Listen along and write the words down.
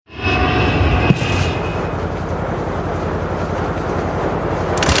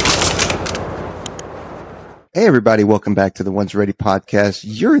Hey, everybody. Welcome back to the One's Ready podcast.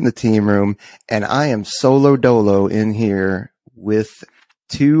 You're in the team room, and I am solo dolo in here with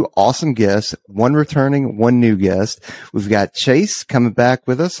two awesome guests, one returning, one new guest. We've got Chase coming back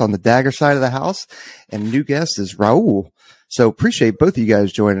with us on the DAGRE side of the house, and new guest is Raul. So appreciate both of you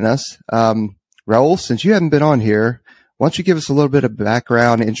guys joining us. Raul, since you haven't been on here, why don't you give us a little bit of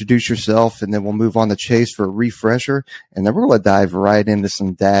background, introduce yourself, and then we'll move on to Chase for a refresher, and then we're going to dive right into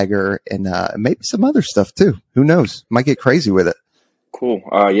some DAGRE and maybe some other stuff too. Who knows? Might get crazy with it. Cool.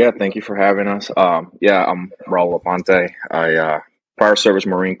 Yeah, thank you for having us. I'm Raul Aponte. I prior service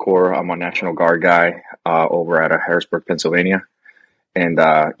Marine Corps. I'm a National Guard guy over at Harrisburg, Pennsylvania. And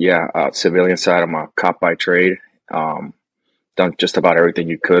civilian side, I'm a cop by trade. Done just about everything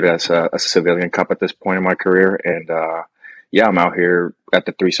you could as a civilian cop at this point in my career. And I'm out here at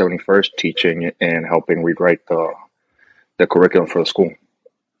the 371st teaching and helping rewrite the curriculum for the school.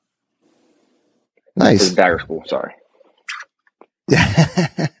 Nice. For the DAGRE school, sorry.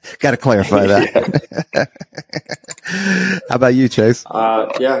 Got to clarify that. How about you, Chase?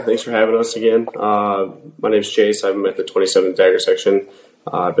 Thanks for having us again. My name's Chase. I'm at the 27th DAGRE section.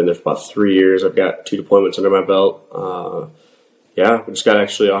 I've been there for about 3 years. I've got 2 deployments under my belt. We just got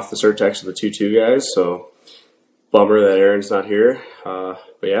actually off the Surtex with the 2-2 guys, so bummer that Aaron's not here.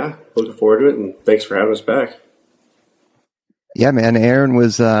 Looking forward to it, and thanks for having us back. Yeah, man.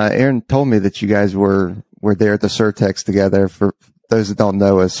 Aaron told me that you guys were there at the Surtex together. For those that don't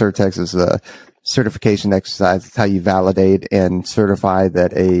know, a Surtex is a certification exercise. It's how you validate and certify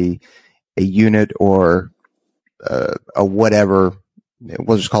that a unit or a whatever,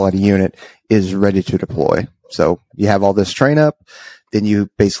 we'll just call it a unit, is ready to deploy. So you have all this train up, then you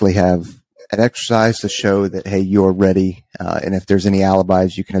basically have an exercise to show that, hey, you're ready. And if there's any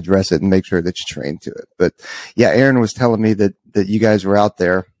alibis, you can address it and make sure that you train to it. But yeah, Aaron was telling me that you guys were out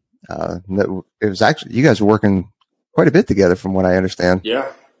there. That it was actually, you guys were working quite a bit together from what I understand. Yeah.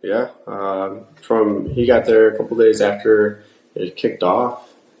 He got there a couple days after it kicked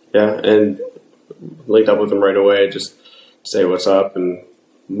off. Yeah. And linked up with him right away, just say what's up, and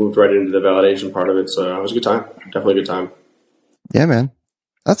moved right into the validation part of it. So it was a good time. Definitely a good time. Yeah, man.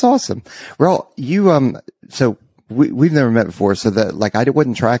 That's awesome. Well, you, so we've never met before. So that, like, I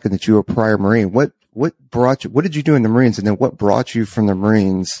wasn't tracking that you were a prior Marine. What did you do in the Marines? And then what brought you from the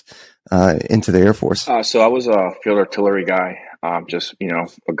Marines, into the Air Force? So I was a field artillery guy. Just,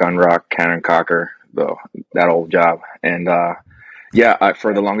 a gun rock, cannon cocker, that old job. And,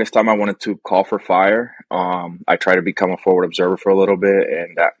 for the longest time, I wanted to call for fire. I tried to become a forward observer for a little bit,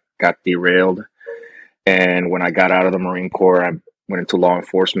 and that got derailed. And when I got out of the Marine Corps, I went into law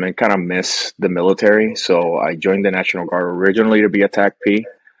enforcement, kind of missed the military. So I joined the National Guard originally to be a TAC P.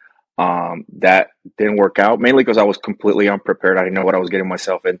 That didn't work out, mainly because I was completely unprepared. I didn't know what I was getting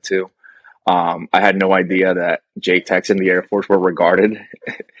myself into. I had no idea that JTACs in the Air Force were regarded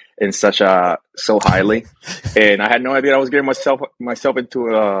in so highly, and I had no idea I was getting myself into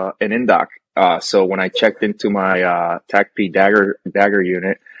an indoc. So when I checked into my TAC P DAGRE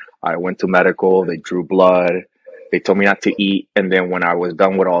unit, I went to medical. They drew blood. They told me not to eat, and then when I was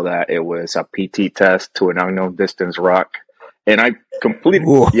done with all that, it was a PT test to an unknown distance ruck, and I completed.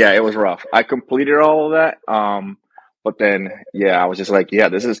 Ooh. Yeah, it was rough. I completed all of that. But then, I was just like,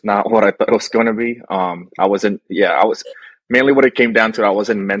 this is not what I thought it was going to be. I was mainly what it came down to. I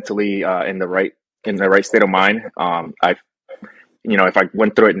wasn't mentally in the right state of mind. If I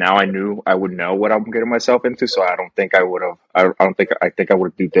went through it now, I knew I would know what I'm getting myself into. So I don't think I would have. I think I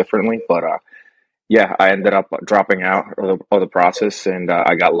would do differently. But I ended up dropping out of the process, and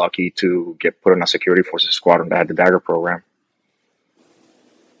I got lucky to get put in a security forces squadron that had the DAGRE program.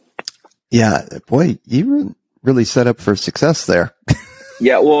 Yeah, boy, you were really set up for success there.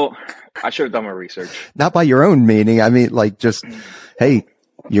 Yeah, well, I should have done my research. Not by your own meaning. I mean, like, just, hey,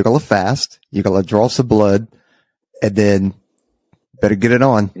 you're going to fast, you're going to draw some blood, and then better get it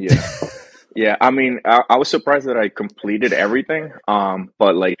on. Yeah. Yeah, I mean, I was surprised that I completed everything.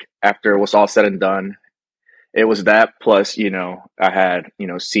 But like after it was all said and done, it was that plus, I had,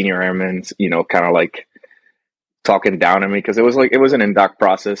 senior airmen, kind of like talking down at me because it was an indoc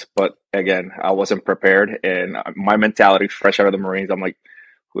process. But again, I wasn't prepared, and my mentality fresh out of the Marines, I'm like,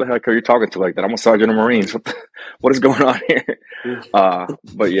 who the heck are you talking to like that? I'm a sergeant of Marines. What is going on here?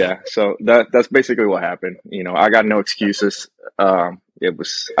 But yeah, so that's basically what happened. I got no excuses. I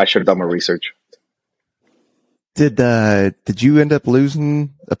should have done my research. Did you end up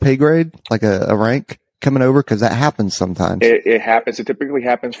losing a pay grade, like a rank coming over? Because that happens sometimes. It happens. It typically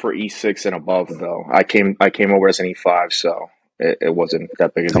happens for E6 and above, though. I came over as an E5, so it wasn't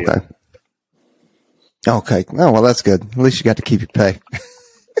that big a deal. Okay. Oh, well, that's good. At least you got to keep your pay.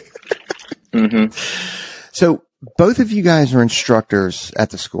 Mm-hmm. So both of you guys are instructors at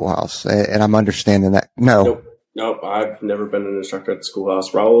the schoolhouse, and I'm understanding that. No. Nope. I've never been an instructor at the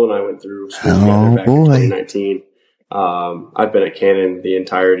schoolhouse. Raul and I went through school together back in 2019. I've been at Cannon the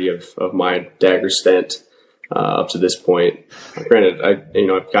entirety of my DAGRE stint up to this point. Granted, I've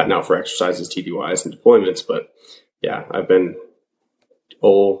gotten out for exercises, TDYs, and deployments, but yeah, I've been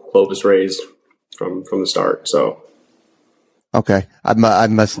old Clovis raised from the start. So, okay, I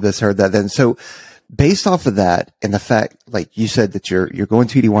must have misheard that then. So, based off of that and the fact, like you said, that you're going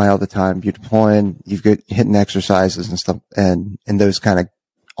TDY all the time, you're deploying, you've got hitting exercises and stuff, and those kind of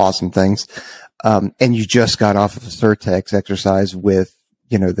awesome things. And you just got off of a Certex exercise with,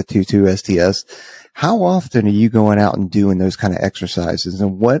 the 2.2 STS. How often are you going out and doing those kind of exercises,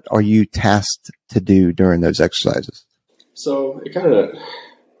 and what are you tasked to do during those exercises? So it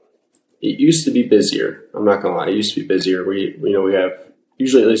used to be busier. I'm not gonna lie, it used to be busier. We have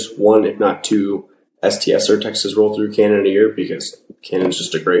usually at least one, if not two, STS Certexes roll through Cannon a year because Cannon's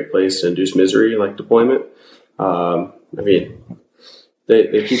just a great place to induce misery like deployment.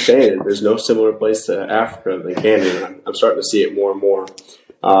 They keep saying it. There's no similar place to Africa than Canyon. I'm starting to see it more and more.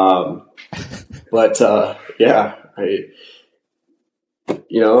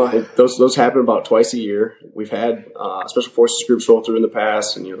 Those happen about twice a year. We've had special forces groups roll through in the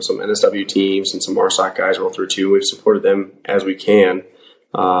past, and some NSW teams and some AFSOC guys roll through too. We've supported them as we can,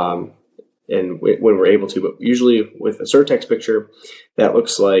 and when we're able to. But usually with a Certex picture, that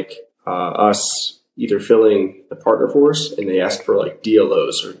looks like us either filling the partner force, and they ask for like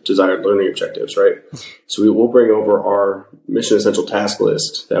DLOs or desired learning objectives, right? So we will bring over our mission essential task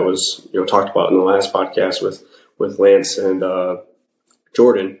list that was talked about in the last podcast with Lance and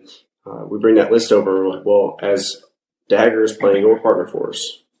Jordan. We bring that list over, and we're like, well, as DAGRE is playing your partner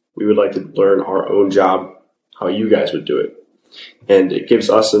force, we would like to learn our own job, how you guys would do it. And it gives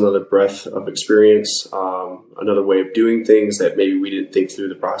us another breadth of experience, another way of doing things that maybe we didn't think through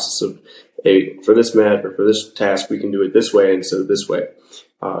the process of, hey, for this med or for this task, we can do it this way instead of this way.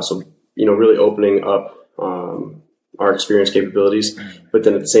 Really opening up our experience capabilities. But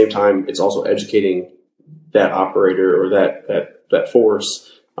then at the same time, it's also educating that operator or that force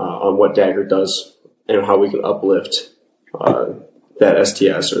on what DAGRE does and how we can uplift that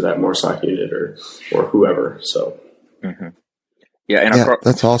STS or that MARSOC unit or whoever. So, yeah,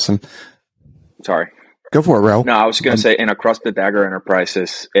 that's awesome. Sorry, go for it, Raul. No, I was going to say, and across the DAGRE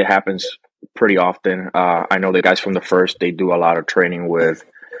enterprises, it happens pretty often. I know the guys from the first, they do a lot of training with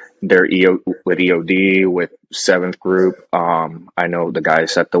their EOD, with 7th group. I know the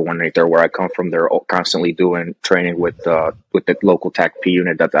guys at the 183rd where I come from, they're constantly doing training with the local TACP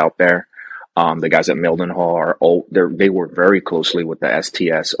unit that's out there. The guys at Mildenhall they work very closely with the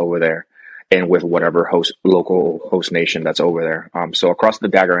STS over there and with whatever local host nation that's over there. So across the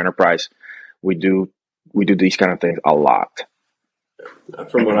DAGRE enterprise, we do these kind of things a lot.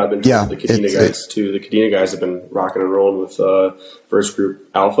 From what I've been told, the Kadena guys have been rocking and rolling with First Group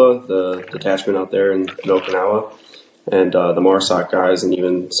Alpha, the detachment out there in Okinawa, and the MARSOC guys, and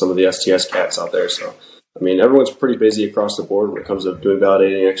even some of the STS cats out there. So, everyone's pretty busy across the board when it comes to doing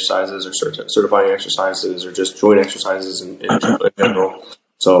validating exercises or certifying exercises or just joint exercises in general.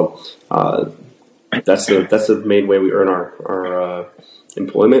 So that's the main way we earn our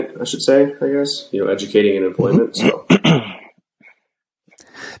employment, I should say, I guess, educating and employment. So.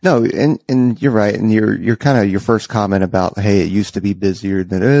 No, and you're right. And you're kind of your first comment about, hey, it used to be busier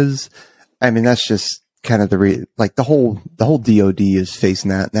than it is. That's just kind of the whole DOD is facing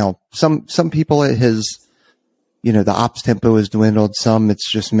that. Now, some people it has, the ops tempo has dwindled. Some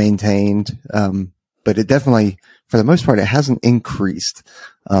it's just maintained. But it definitely, for the most part, it hasn't increased.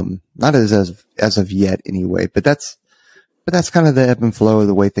 Not as of yet anyway, but that's kind of the ebb and flow of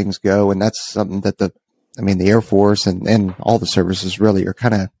the way things go. And that's something that the Air Force and all the services really are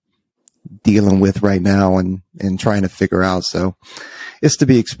kind of dealing with right now and trying to figure out. So it's to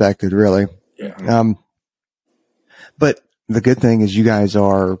be expected, really. Yeah. But the good thing is you guys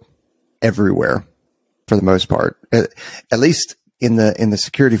are everywhere for the most part, at least in the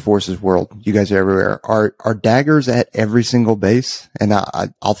security forces world. You guys are everywhere. Are DAGREs at every single base? And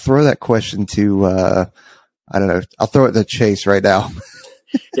I'll throw that question to, I don't know. I'll throw it to Chase right now.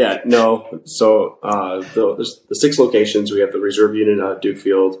 Yeah, no. So there's the 6 locations. We have the reserve unit out of Duke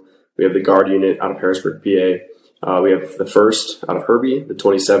Field. We have the guard unit out of Harrisburg, PA. We have the 1st out of Herbie, the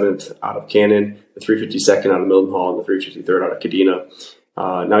 27th out of Cannon, the 352nd out of Mildenhall, and the 353rd out of Kadena.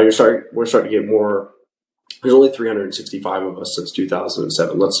 Now we're starting to get more. There's only 365 of us since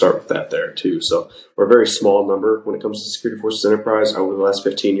 2007. Let's start with that there too. So we're a very small number when it comes to Security Forces Enterprise over the last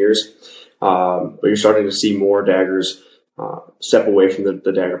 15 years. But you're starting to see more DAGREs step away from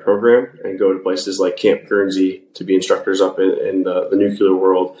the DAGRE program and go to places like Camp Guernsey to be instructors up in the nuclear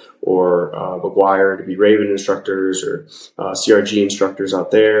world, or McGuire to be Raven instructors, or CRG instructors out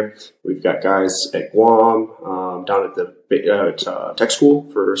there. We've got guys at Guam, down at the tech school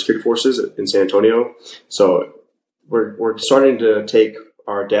for security forces in San Antonio. So we're starting to take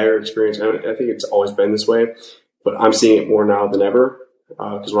our DAGRE experience. I think it's always been this way, but I'm seeing it more now than ever.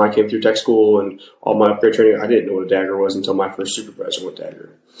 Because when I came through tech school and all my upgrade training, I didn't know what a DAGRE was until my first supervisor went DAGRE.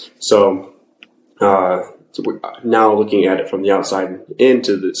 So now looking at it from the outside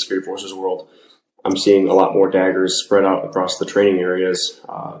into the security forces world, I'm seeing a lot more DAGREs spread out across the training areas,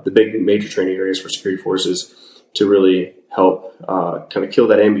 the big major training areas for security forces, to really help kind of kill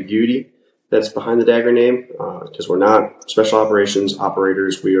that ambiguity that's behind the DAGRE name. Because we're not special operations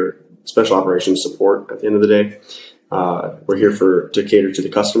operators, we are special operations support at the end of the day. We're here to cater to the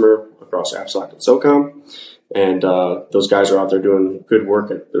customer across AFSOC and SOCOM, and those guys are out there doing good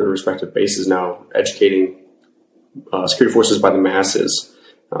work at their respective bases now, educating security forces by the masses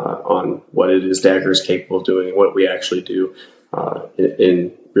on what it is DAGRE is capable of doing and what we actually do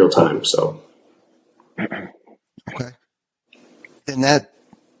in real time. So, okay, and that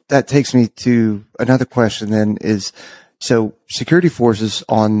takes me to another question. Then is, so security forces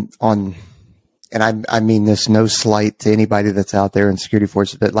on. And I mean this no slight to anybody that's out there in security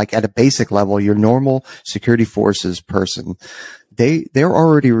forces, but like at a basic level, your normal security forces person, they're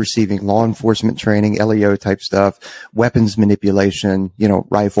already receiving law enforcement training, LEO type stuff, weapons manipulation,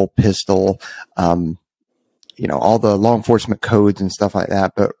 rifle, pistol, all the law enforcement codes and stuff like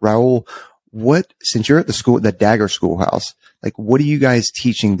that. But Raul, since you're at the DAGRE schoolhouse, like what are you guys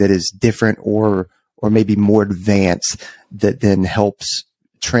teaching that is different or maybe more advanced that then helps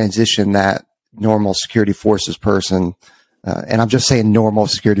transition that normal security forces person, and I'm just saying normal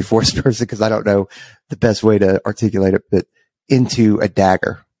security force person because I don't know the best way to articulate it, but into a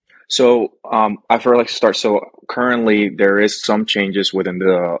DAGRE? So I feel like to start. So currently there is some changes with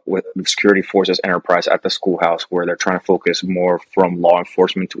the security forces enterprise at the schoolhouse where they're trying to focus more from law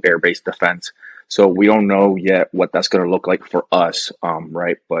enforcement to air-based defense. So we don't know yet what that's going to look like for us,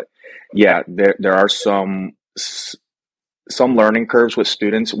 right? But yeah, there are some learning curves with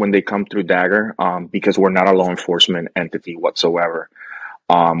students when they come through DAGRE, because we're not a law enforcement entity whatsoever.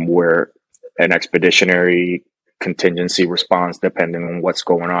 We're an expeditionary contingency response depending on what's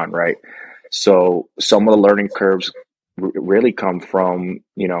going on, right? So some of the learning curves really come from,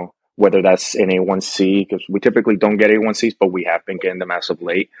 whether that's in A1C, because we typically don't get A1Cs, but we have been getting them as of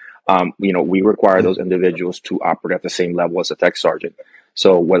late. We require those individuals to operate at the same level as a tech sergeant.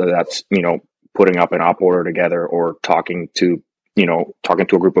 So whether that's, putting up an op order together or talking to a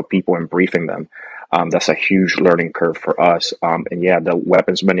group of people and briefing them. That's a huge learning curve for us. And yeah, the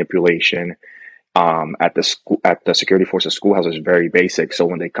weapons manipulation at the security forces schoolhouse is very basic. So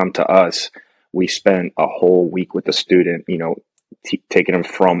when they come to us, we spend a whole week with the student, taking them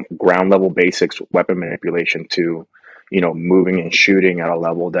from ground level basics, weapon manipulation, to, moving and shooting at a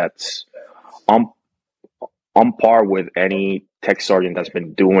level that's on par with any tech sergeant that's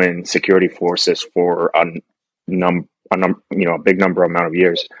been doing security forces for a big amount of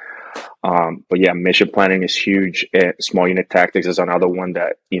years. But yeah, mission planning is huge. Small unit tactics is another one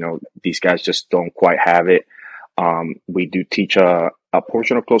that, these guys just don't quite have it. We do teach a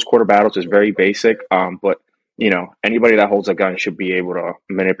portion of close quarter battles. Is very basic. But anybody that holds a gun should be able to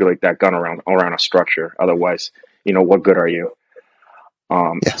manipulate that gun around a structure. Otherwise, what good are you?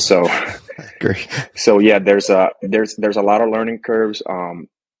 Yeah. So, I agree. So yeah, there's a lot of learning curves.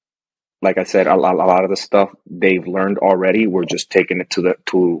 Like I said, a lot of the stuff they've learned already. We're just taking it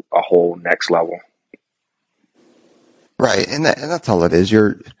to a whole next level. Right, and that's all it is.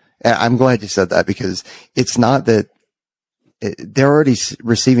 I'm glad you said that, because it's not that they're already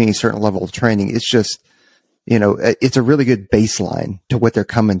receiving a certain level of training. It's just, it's a really good baseline to what they're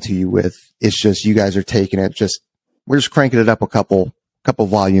coming to you with. It's just you guys are taking it. We're just cranking it up a couple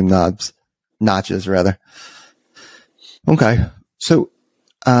volume notches rather. Okay. So,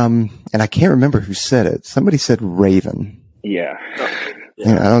 and I can't remember who said it. Somebody said Raven. Yeah. I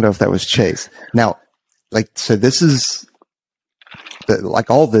don't know if that was Chase. Now, so this is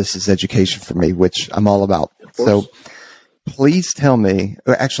all this is education for me, which I'm all about. So please tell me,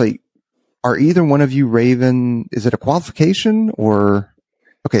 actually, are either one of you Raven? Is it a qualification or?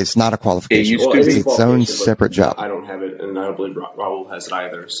 Okay, it's not a qualification. It's its own separate job. I don't have it, and I don't believe Raul has it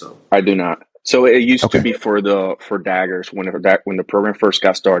either. So I do not. So it used to be for daggers when the program first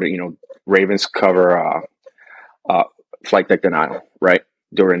got started. Ravens cover flight deck denial, right,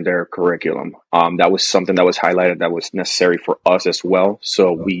 during their curriculum. That was something that was highlighted that was necessary for us as well.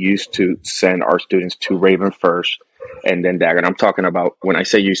 So we used to send our students to Raven first, and then DAGRE. And I'm talking about, when I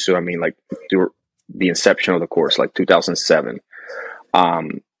say used to, I mean like through the inception of the course, like 2007.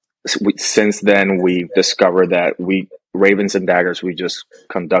 Since then, we've discovered that Ravens and DAGREs, we just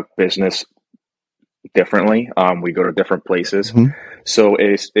conduct business differently. We go to different places. Mm-hmm. So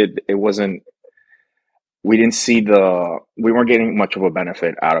it wasn't, we weren't getting much of a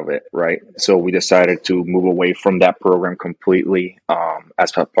benefit out of it, right? So we decided to move away from that program completely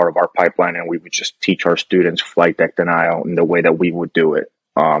as part of our pipeline, and we would just teach our students flight deck denial in the way that we would do it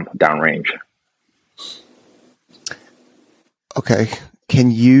downrange. Okay. Can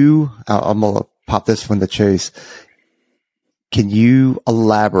you, I'm going to pop this from the chase. Can you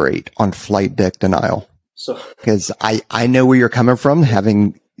elaborate on flight deck denial? So, because I know where you're coming from,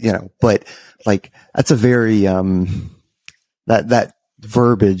 having, but like, that's a very, that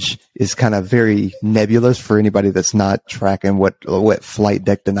verbiage is kind of very nebulous for anybody that's not tracking what flight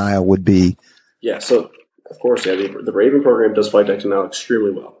deck denial would be. Yeah. So of course, yeah, the Raven program does flight deck denial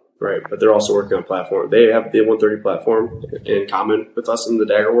extremely well. Right, but they're also working on a platform. They have the 130 platform in common with us in the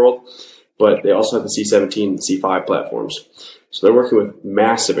DAGRE world, but they also have the C-17 and C-5 platforms. So they're working with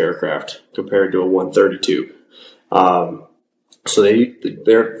massive aircraft compared to a 132. So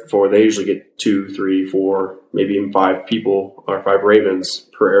therefore they usually get 2, 3, 4, maybe even 5 people or 5 Ravens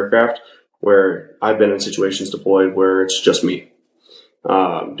per aircraft. Where I've been in situations deployed where it's just me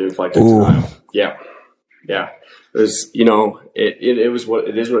doing flight deck denial. Yeah. It was, it was what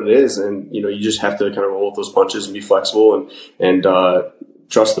it is. And, you just have to kind of roll with those punches and be flexible and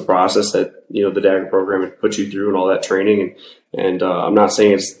trust the process that, the DAGRE program would put you through and all that training. And I'm not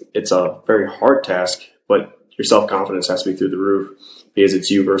saying it's a very hard task, but your self-confidence has to be through the roof because it's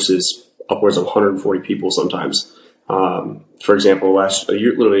you versus upwards of 140 people sometimes. For example,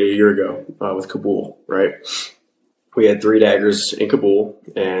 literally a year ago with Kabul, right? We had 3 DAGREs in Kabul,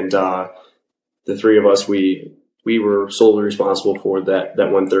 and the 3 of us, we were solely responsible for that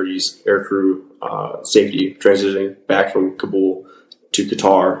 130's aircrew safety transitioning back from Kabul to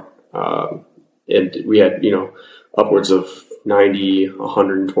Qatar. And we had, upwards of 90,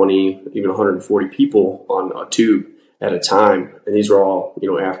 120, even 140 people on a tube at a time. And these were all,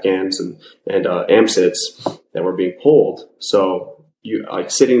 Afghans and AMSITs that were being pulled. So you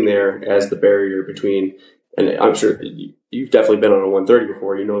like sitting there as the barrier between, and I'm sure you've definitely been on a 130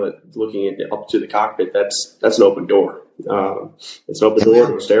 before. You know that looking up to the cockpit, that's an open door. It's an open door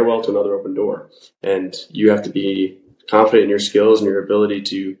to a stairwell to another open door. And you have to be confident in your skills and your ability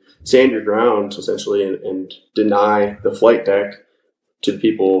to stand your ground, essentially, and deny the flight deck to the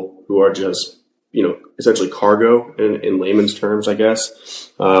people who are just, essentially cargo in layman's terms, I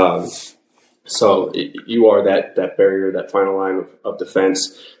guess. So you are that barrier, that final line of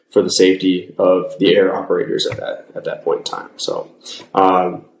defense for the safety of the air operators at that point in time. So,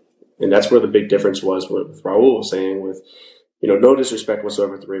 and that's where the big difference was with Raul was saying with, no disrespect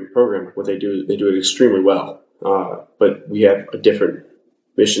whatsoever with the Raven program. What they do it extremely well. But we have a different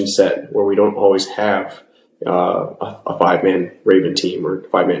mission set where we don't always have a 5-man Raven team or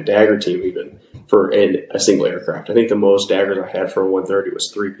 5-man DAGRE team even for a single aircraft. I think the most DAGREs I had for a 130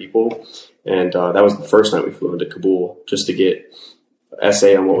 was 3 people. And that was the first night we flew into Kabul just to get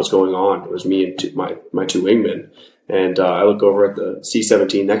SA on what was going on. It was me and my 2 wingmen. And I look over at the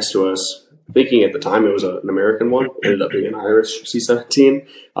C-17 next to us, thinking at the time it was an American one. It ended up being an Irish C-17.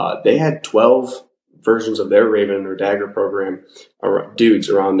 They had 12 versions of their Raven or DAGRE program dudes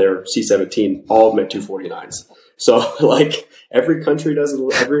around their C-17, all met 249s. So like every country has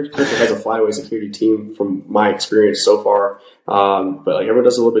a flyaway security team from my experience so far. But like everyone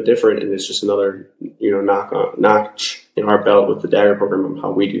does a little bit different, and it's just another, notch in our belt with the DAGRE program and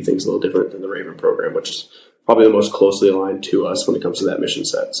how we do things a little different than the Raven program, which is probably the most closely aligned to us when it comes to that mission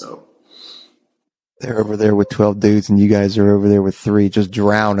set. So they're over there with 12 dudes and you guys are over there with 3 just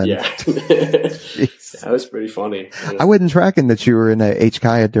drowning. Yeah. That was pretty funny. Yeah. I wasn't tracking that you were in a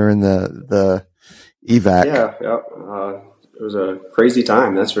HKIA during the evac. Yeah. It was a crazy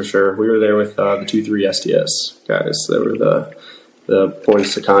time, that's for sure. We were there with the 2-3 STS guys. They were the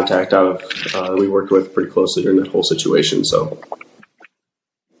points of contact we worked with pretty closely during that whole situation. So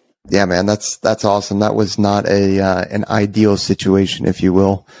yeah, man, that's awesome. That was not an ideal situation, if you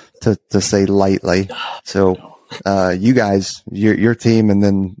will, to say lightly. So you guys, your team, and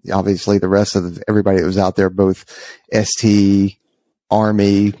then obviously the rest of everybody that was out there, both ST,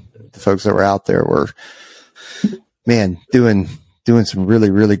 Army, the folks that were out there were, man, doing some really,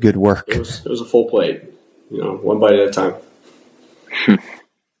 really good work. It was a full plate, one bite at a time.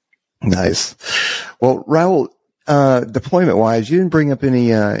 Nice. Well, Raul, deployment wise, you didn't bring up any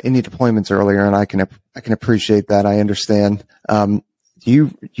deployments earlier, and I can appreciate that. I understand.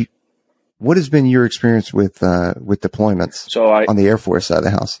 what has been your experience with deployments on the Air Force side of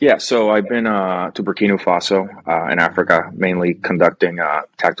the house? Yeah, so I've been to Burkina Faso in Africa, mainly conducting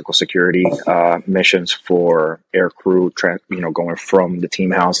tactical security missions for air crew, going from the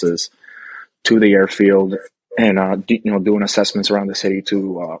team houses to the airfield, and doing assessments around the city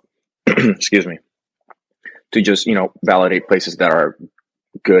to excuse me, to just validate places that are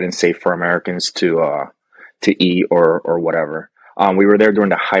good and safe for Americans to eat or whatever. We were there during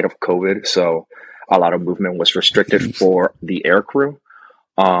the height of COVID, so a lot of movement was restricted for the air crew.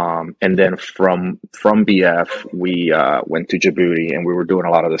 And then from BF, we went to Djibouti, and we were doing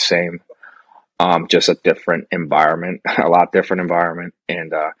a lot of the same, just a different environment, a lot different environment.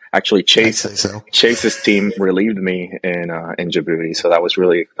 And actually, Chase's team relieved me in Djibouti, so that was a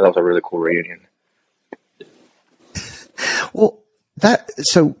really cool reunion. Well,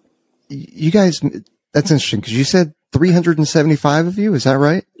 so you guys, that's interesting because you said 375 of you. Is that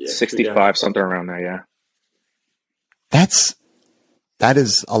right? Yeah, 65, something around there. Yeah. That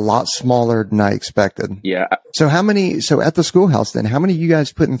is a lot smaller than I expected. Yeah. So at the schoolhouse then, how many are you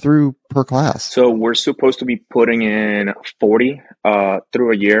guys putting through per class? So we're supposed to be putting in 40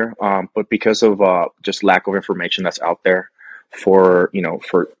 through a year, but because of just lack of information that's out there for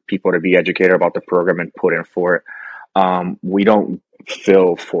people to be educated about the program and put in for it, we don't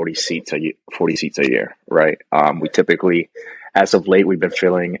fill 40 seats a year, right? We typically, as of late, we've been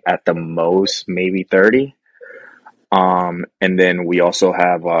filling at the most maybe 30. And then we also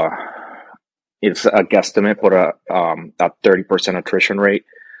have it's a guesstimate, but a 30% attrition rate.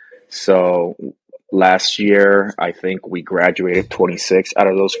 So last year, I think we graduated 26 out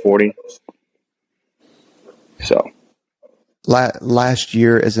of those 40. So last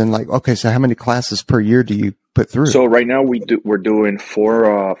year, as in okay, so how many classes per year do you put through? So right now we're doing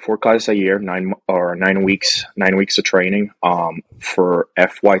four classes a year, 9 weeks of training. For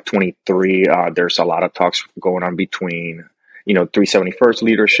FY23, there's a lot of talks going on between 371st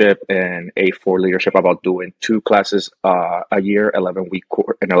leadership and A4 leadership about doing 2 classes a year, 11-week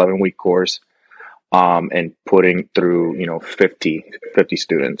course, and putting through 50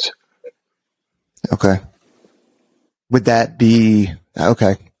 students. Okay. Would that be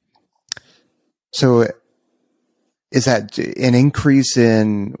okay? So is that an increase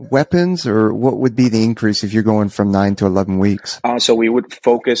in weapons, or what would be the increase if you're going from 9 to 11 weeks? So we would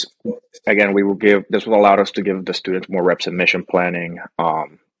focus, again, this will allow us to give the students more reps in mission planning.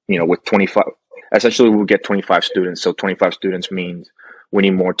 With 25, essentially we'll get 25 students. So 25 students means we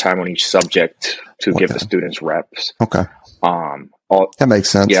need more time on each subject to give the students reps. Okay. That makes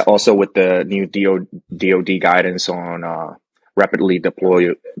sense. Yeah. Also with the new DoD guidance on, rapidly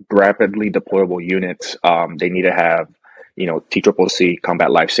deployable units, they need to have, TCCC Combat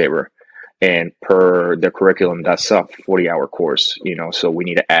Lifesaver, and per their curriculum, that's a 40-hour course, so we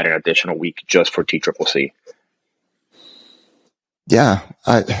need to add an additional week just for TCCC. Yeah.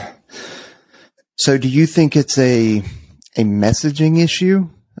 So do you think it's a messaging issue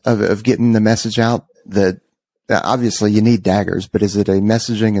of getting the message out that obviously you need daggers, but is it a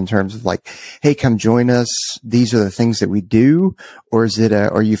messaging in terms of hey, come join us, these are the things that we do? Or is it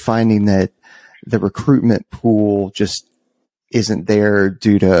are you finding that the recruitment pool just isn't there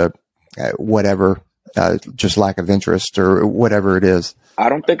due to whatever, just lack of interest or whatever it is? I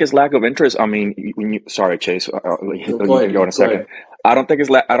don't think it's lack of interest. I mean, sorry, Chase, you can go in a second. I don't think it's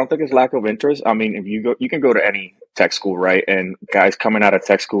lack of interest. I mean, if you can go to any tech school, right? And guys coming out of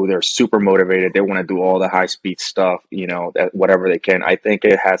tech school, they're super motivated. They want to do all the high speed stuff, whatever they can. I think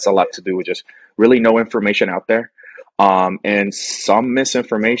it has a lot to do with just really no information out there. And some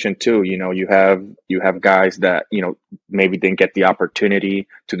misinformation too. You have guys that, maybe didn't get the opportunity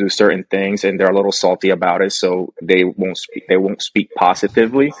to do certain things and they're a little salty about it. So they won't speak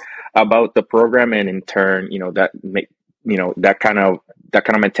positively about the program. And in turn, that kind of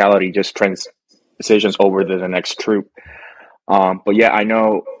mentality just transitions over to the next troop. But yeah, I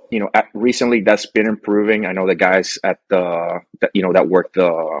know, recently that's been improving. I know the guys that work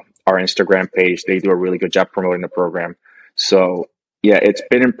our Instagram page, they do a really good job promoting the program. So yeah, it's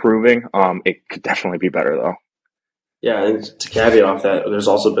been improving. It could definitely be better though. Yeah, and to caveat off that, there's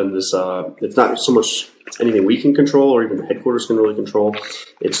also been this, it's not so much anything we can control or even the headquarters can really control.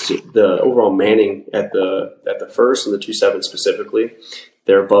 It's the overall manning at the 1st and the 27 specifically.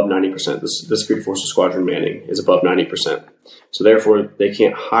 They're above 90%. The Security Forces Squadron manning is above 90%. So therefore, they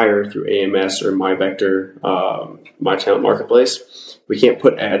can't hire through AMS or MyVector, My Talent Marketplace. We can't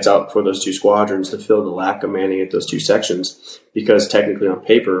put ads out for those 2 squadrons to fill the lack of manning at those 2 sections because technically on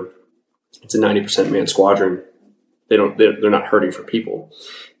paper, it's a 90% manned squadron. They're not hurting for people.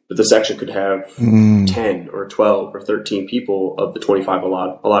 but the section could have 10 or 12 or 13 people of the 25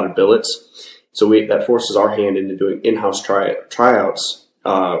 allotted billets. So that forces our hand into doing in-house tryouts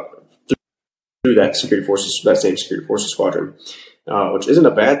through that same security forces squadron, which isn't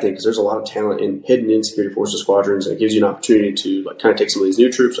a bad thing because there's a lot of talent hidden in security forces squadrons, and it gives you an opportunity to like kind of take some of these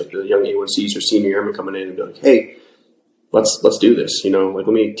new troops, like the young A1Cs or senior airmen coming in, and be like, hey, let's do this. Like,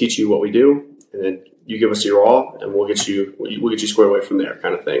 let me teach you what we do, and then you give us your all, and we'll get you squared away from there,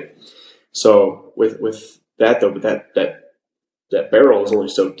 kind of thing. So with that though, but that barrel is only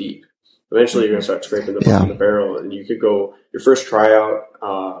so deep. Eventually, you're going to start scraping the bottom of the barrel, and you could go your first tryout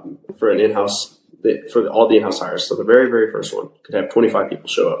for an in-house for all the in-house hires. So the very, very first one could have 25 people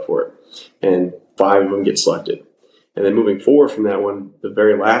show up for it, and 5 of them get selected. And then moving forward from that one, the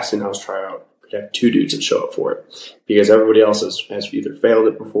very last in-house tryout could have 2 dudes that show up for it because everybody else has either failed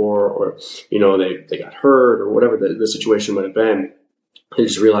it before, or they got hurt, or whatever the situation might have been. They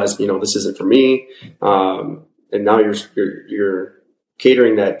just realized this isn't for me, and now you're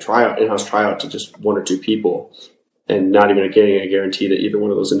catering that in-house tryout to just 1 or 2 people, and not even getting a guarantee that either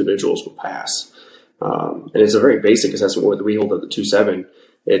one of those individuals will pass. And it's a very basic assessment that we hold at the 2-7.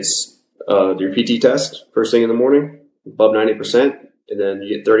 It's your PT test first thing in the morning, above 90%, and then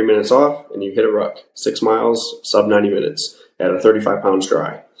you get 30 minutes off, and you hit a ruck, 6 miles, sub 90 minutes at a 35 pounds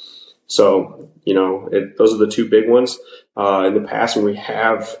dry. So, those are the 2 big ones. In the past, when we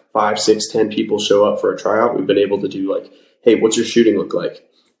have 5, 6, 10 people show up for a tryout, we've been able to do like, hey, what's your shooting look like?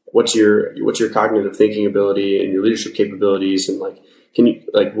 What's your cognitive thinking ability and your leadership capabilities? And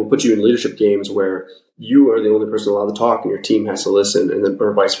we'll put you in leadership games where you are the only person allowed to talk and your team has to listen, and then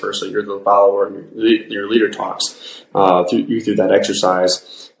or vice versa. You're the follower and your leader talks through that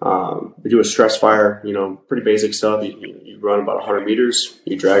exercise. We do a stress fire, pretty basic stuff. You run about 100 meters,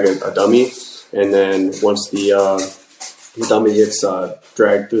 you drag a dummy, and then once the dummy gets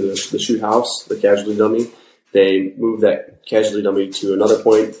dragged through the shoot house, the casualty dummy, they move that casualty dummy to another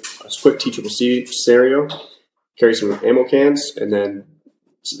point, a quick teachable scenario, carry some ammo cans, and then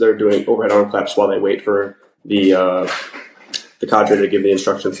they're doing overhead arm claps while they wait for the cadre to give the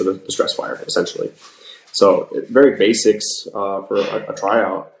instruction for the stress fire, essentially. So very basics for a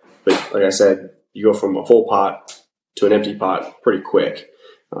tryout, but like I said, you go from a full pot to an empty pot pretty quick,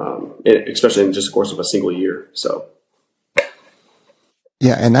 especially in just the course of a single year. So,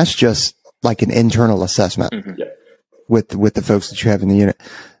 yeah, and that's just like an internal assessment with the folks that you have in the unit.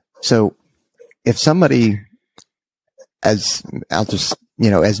 So if somebody as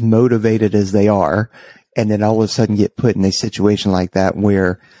motivated as they are, and then all of a sudden get put in a situation like that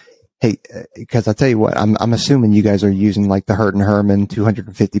where, hey, because I'll tell you what, I'm assuming you guys are using like the Hurt and Herman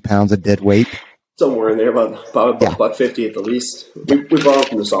 250 pounds of dead weight. Somewhere in there, about $150 at the least. We borrow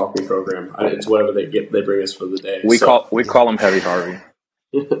from the sophomore program. It's whatever they bring us for the day. We call them Heavy Harvey.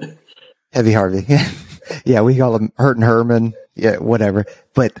 Heavy Harvey. Yeah, we call them Hurt and Herman. Yeah, whatever.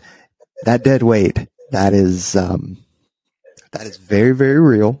 But that dead weight, that is very, very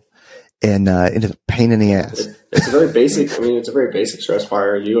real, and it is a pain in the ass. It's a very basic stress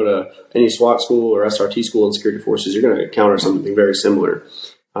fire. You go to any SWAT school or SRT school in security forces, you're going to encounter something very similar.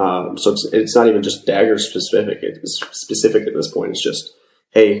 So it's not even just DAGRE specific. It's specific at this point. It's just,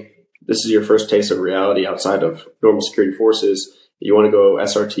 hey, this is your first taste of reality outside of normal security forces. You want to go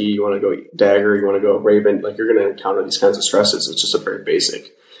SRT, you want to go DAGRE, you want to go Raven. Like, you're going to encounter these kinds of stresses. It's just a very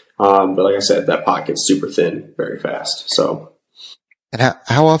basic. But like I said, that pot gets super thin very fast. So. And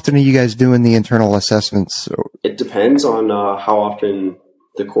how often are you guys doing the internal assessments? It depends on how often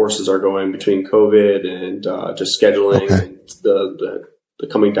the courses are going between COVID and just scheduling and the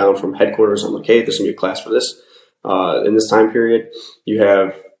coming down from headquarters. I'm like, hey, there's going to be a class for this. In this time period, you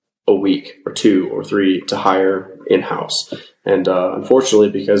have a week or 2 or 3 to hire in-house. And unfortunately,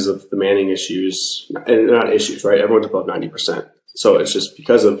 because of the manning issues, and they're not issues, right? Everyone's above 90%. So it's just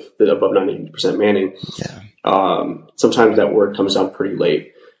because of the above 90% manning. Yeah. Sometimes that word comes down pretty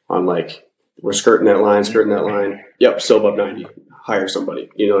late on, like, we're skirting that line. Yep, still above 90. Hire somebody.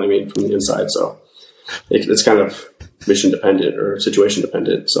 You know what I mean? From the inside. So it's kind of mission dependent or situation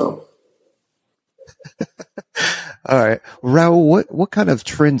dependent. So. All right, Raul, what kind of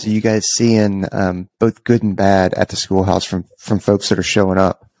trends are you guys seeing, both good and bad, at the schoolhouse from folks that are showing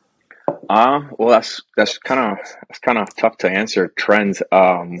up? Well, that's kind of tough to answer. Trends,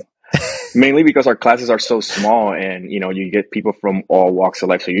 mainly because our classes are so small, and you get people from all walks of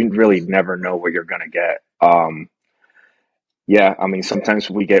life, so you really never know what you're gonna get. Yeah, I mean,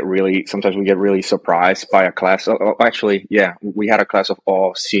 sometimes we get really surprised by a class. Actually, yeah, we had a class of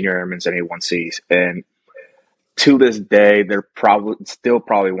all senior airmen and A1Cs, and to this day, they're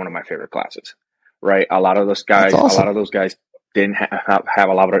probably one of my favorite classes. Right, a lot of those guys, didn't have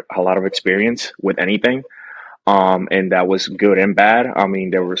a lot of experience with anything. And that was good and bad. I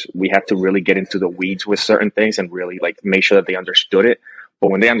mean, we had to really get into the weeds with certain things and really like make sure that they understood it. But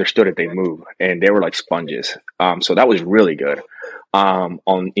when they understood it, they moved and they were like sponges. So that was really good. On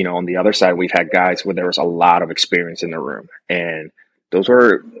the other side, we've had guys where there was a lot of experience in the room, and those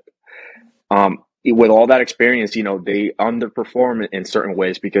were, with all that experience, they underperform in certain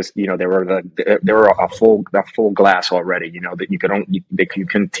ways because they were a full glass already. That you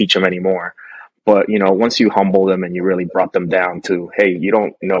couldn't teach them anymore. But once you humble them and you really brought them down to, hey, you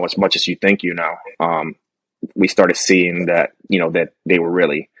don't know as much as you think you know. We started seeing that that they were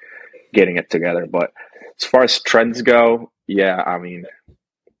really getting it together. But as far as trends go, yeah, I mean,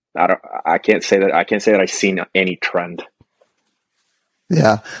 I can't say that I've seen any trend.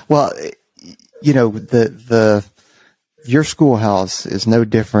 Yeah. Well, your schoolhouse is no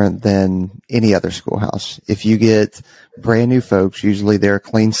different than any other schoolhouse. If you get brand new folks, usually they're a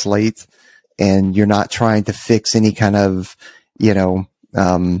clean slate, and you're not trying to fix any kind of,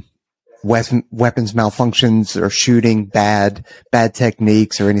 weapons malfunctions or shooting bad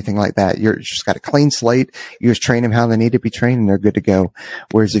techniques or anything like that. You're just got a clean slate. You just train them how they need to be trained and they're good to go.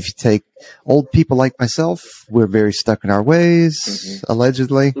 Whereas if you take old people like myself, we're very stuck in our ways,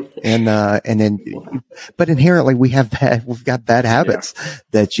 allegedly. And then, but inherently we've got bad habits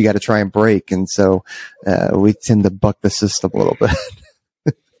that you got to try and break. And so, we tend to buck the system a little bit.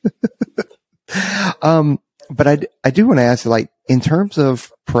 But I do want to ask you, like, in terms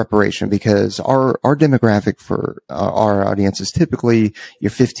of preparation, because our demographic for our audience is typically your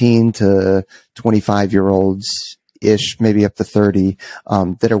 15 to 25-year-olds ish, maybe up to 30,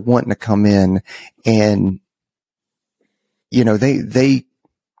 that are wanting to come in, and, they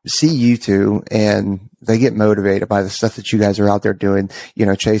see you two and they get motivated by the stuff that you guys are out there doing.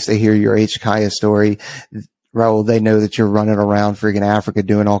 Chase, they hear your H. Kaya story. Raul, they know that you're running around freaking Africa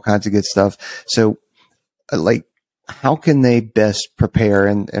doing all kinds of good stuff. So, like, how can they best prepare?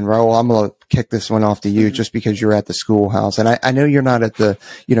 And Raul, I'm going to kick this one off to you just because you're at the schoolhouse. And I know you're not at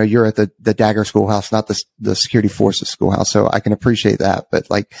you're at the DAGRE schoolhouse, not the security forces schoolhouse. So I can appreciate that. But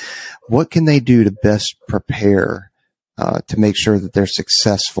like, what can they do to best prepare, to make sure that they're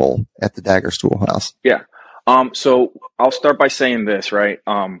successful at the DAGRE schoolhouse? Yeah. So I'll start by saying this, right?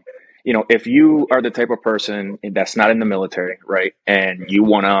 If you are the type of person that's not in the military, right, and you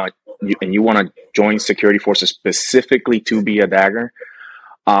want to join security forces specifically to be a DAGRE,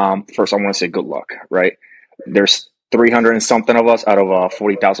 first I want to say good luck, right? There's 300 and something of us out of a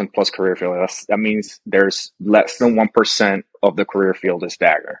 40,000 plus career field. That means there's less than 1% of the career field is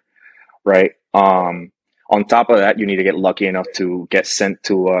DAGRE, right? On top of that, you need to get lucky enough to get sent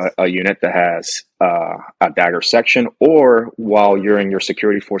to a unit that has a DAGRE section, or while you're in your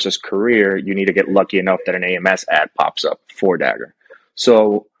security forces career, you need to get lucky enough that an AMS ad pops up for DAGRE.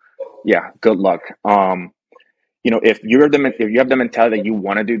 So, yeah, good luck. If you have the mentality that you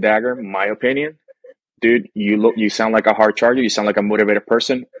want to do DAGRE, my opinion, dude, you sound like a hard charger. You sound like a motivated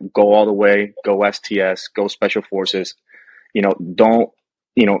person. Go all the way. Go STS. Go Special Forces. Don't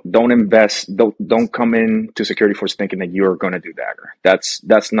invest. Don't come into security force thinking that you're going to do DAGRE.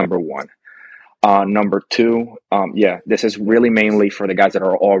 That's number one. Number two, this is really mainly for the guys that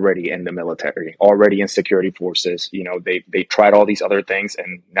are already in the military, already in security forces. They tried all these other things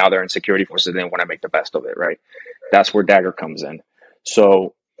and now they're in security forces and they want to make the best of it, right? That's where DAGRE comes in.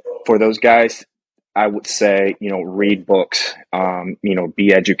 So for those guys, I would say, read books,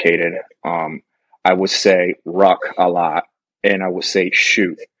 be educated. I would say ruck a lot, and I would say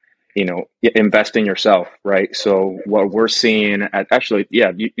shoot. Invest in yourself, right? So what we're seeing there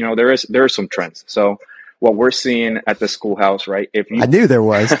are some trends. So what we're seeing at the schoolhouse, right? I knew there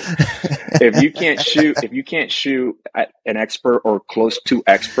was. if you can't shoot at an expert or close to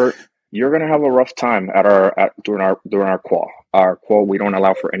expert, you're gonna have a rough time during our qual. Our qual, we don't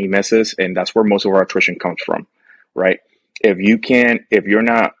allow for any misses, and that's where most of our attrition comes from, right? If you're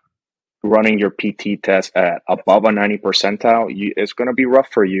not running your PT test at above a 90 percentile, it's going to be rough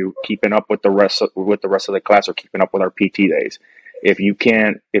for you keeping up with the rest of the class or keeping up with our PT days. If you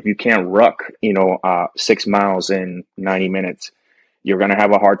can't ruck, 6 miles in 90 minutes, you're going to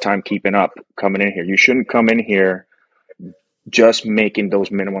have a hard time keeping up coming in here. You shouldn't come in here just making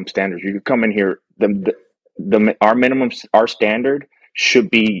those minimum standards. You could come in here, our minimums, our standard should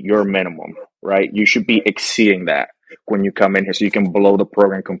be your minimum, right? You should be exceeding that when you come in here so you can blow the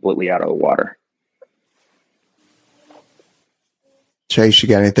program completely out of the water. Chase, you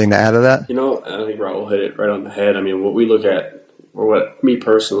got anything to add to that? I think Raul hit it right on the head. I mean, what we look at, or what me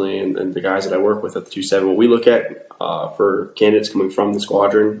personally and the guys that I work with at the 2-7, what we look at for candidates coming from the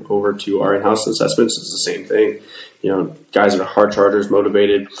squadron over to our in-house assessments is the same thing. guys that are hard chargers,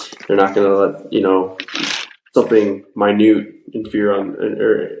 motivated. They're not going to let, something minute interfere on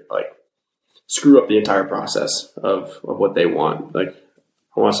or like screw up the entire process of what they want. Like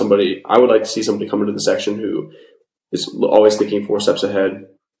I would like to see somebody come into the section who is always thinking 4 steps ahead,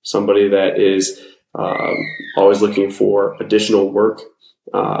 somebody that is always looking for additional work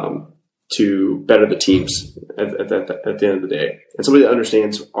to better the teams at the end of the day. And somebody that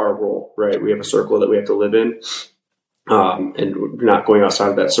understands our role, right? We have a circle that we have to live in, and we're not going outside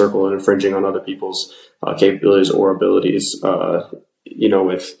of that circle and infringing on other people's capabilities or abilities. We're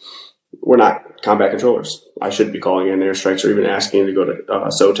not combat controllers. I shouldn't be calling in airstrikes or even asking to go to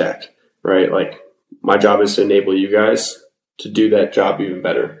SOTAC, right? Like my job is to enable you guys to do that job even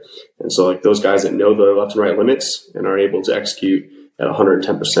better. And so like those guys that know their left and right limits and are able to execute at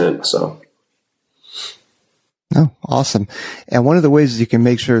 110%. So. Oh, awesome. And one of the ways you can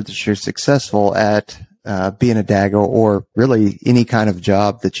make sure that you're successful at being a DAGRE or really any kind of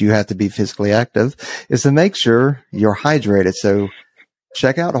job that you have to be physically active is to make sure you're hydrated. So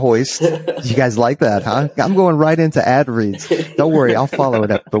check out Hoist. You guys like that, huh? I'm going right into ad reads. Don't worry, I'll follow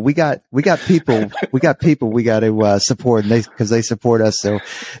it up. But we got people we got to support because they support us. So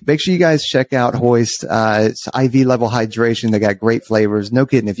make sure you guys check out Hoist. It's IV level hydration. They got great flavors. No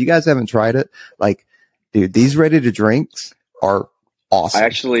kidding. If you guys haven't tried it, like, dude, these ready to drinks are awesome. I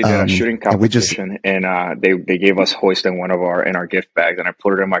actually did a shooting competition, and they gave us Hoist in our gift bags, and I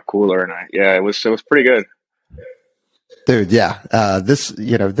put it in my cooler, and it was pretty good. Dude, yeah.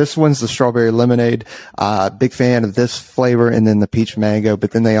 This one's the strawberry lemonade. Big fan of this flavor, and then the peach mango.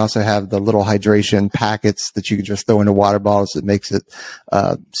 But then they also have the little hydration packets that you can just throw into water bottles. That makes it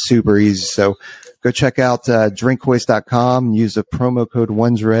super easy. So go check out drinkhoist.com. Use the promo code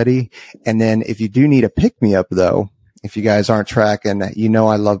One's Ready. And then if you do need a pick me up, though, if you guys aren't tracking,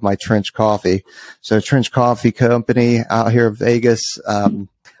 I love my Trench Coffee. So Trench Coffee Company out here in Vegas.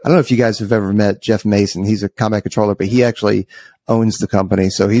 I don't know if you guys have ever met Jeff Mason. He's a combat controller, but he actually owns the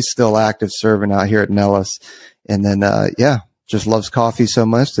company. So he's still active serving out here at Nellis. And then, just loves coffee so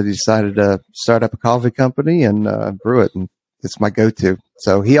much that he decided to start up a coffee company and brew it. And it's my go-to.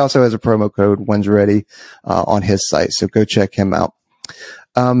 So he also has a promo code One's Ready on his site. So go check him out.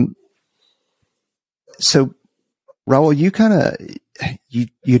 So Raul, you kind of,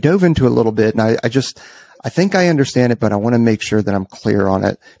 you dove into a little bit, and I think I understand it, but I want to make sure that I'm clear on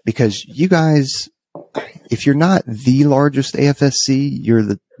it, because you guys, if you're not the largest AFSC,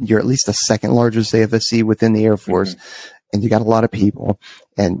 you're at least the second largest AFSC within the Air Force, and you got a lot of people,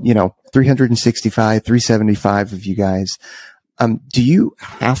 and 365, 375 of you guys. Do you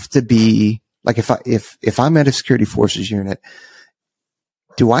have to be like, if I'm at a security forces unit,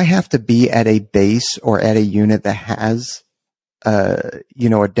 do I have to be at a base or at a unit that has a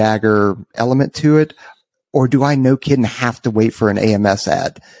DAGRE element to it? Or do I, no kidding, have to wait for an AMS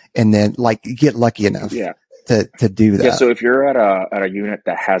ad and then get lucky enough to do that? Yeah. So if you're at a unit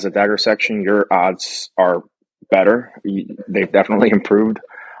that has a DAGRE section, your odds are better. They've definitely improved,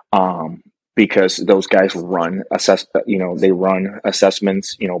 because those guys run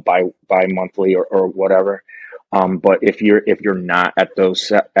assessments, by monthly or whatever. But if you're not at those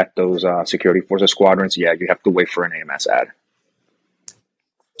security forces squadrons, you have to wait for an AMS ad.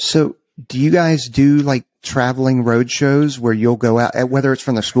 So do you guys do traveling road shows where you'll go out, whether it's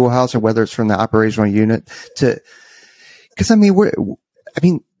from the schoolhouse or whether it's from the operational unit, because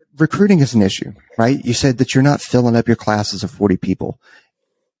recruiting is an issue, right? You said that you're not filling up your classes of 40 people.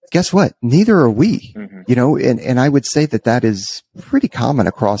 Guess what? Neither are we, and I would say that is pretty common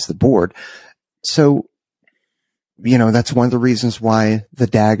across the board. So, that's one of the reasons why the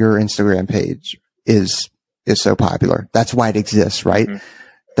DAGRE Instagram page is so popular. That's why it exists, right?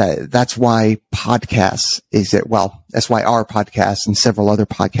 That's why podcasts that's why our podcast and several other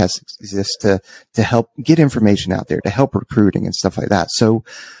podcasts exist to help get information out there, to help recruiting and stuff like that. So,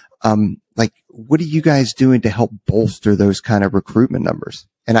 what are you guys doing to help bolster those kind of recruitment numbers?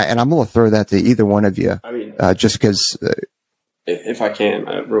 And I'm going to throw that to either one of you. Just because, if I can,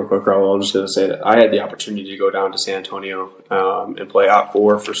 real quick, Raul, I'm just going to say that I had the opportunity to go down to San Antonio and play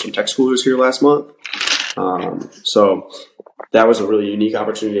OPT4 for some tech schoolers here last month. So that was a really unique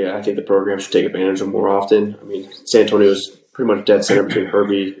opportunity. I think the program should take advantage of more often. San Antonio is pretty much dead center between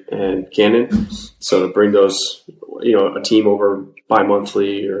Herbie and Cannon. So to bring those, a team over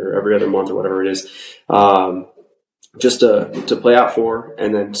bi-monthly or every other month or whatever it is, just to play out for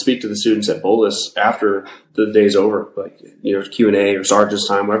and then speak to the students at Bolus after the day's over, Q&A or sergeant's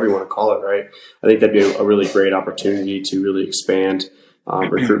time, whatever you want to call it, right? I think that'd be a really great opportunity to really expand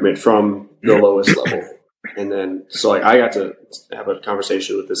recruitment from the lowest level. And then, so I got to have a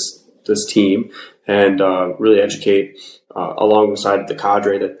conversation with this this team and really educate alongside the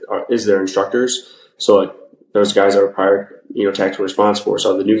cadre that is their instructors. So like those guys that are prior, tactical response force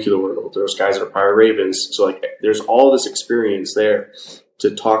out of the nuclear world, those guys that are prior Ravens. So like there's all this experience there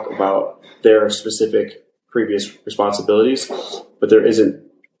to talk about their specific previous responsibilities, but there isn't,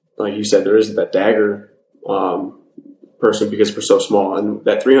 like you said, there isn't that DAGRE person because we're so small. And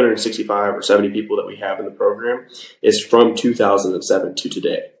that 365 or 70 people that we have in the program is from 2007 to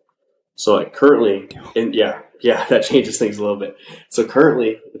today. So like currently, that changes things a little bit. So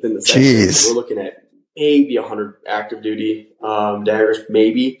currently within the section, we're looking at maybe 100 active duty DAGREs,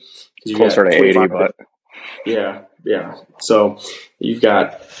 maybe. Closer to 80, but. Yeah. So you've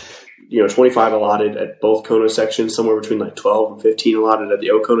got 25 allotted at both CONA sections, somewhere between like 12 and 15 allotted at the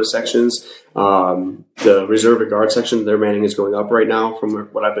OCONA sections. The reserve and guard section, their manning is going up right now. From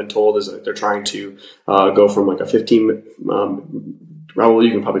what I've been told, is that they're trying to go from like a 15. Raul,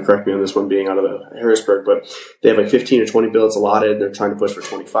 you can probably correct me on this one, being out of Harrisburg, but they have like 15 or 20 billets allotted. They're trying to push for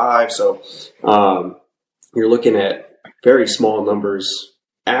 25. So you're looking at very small numbers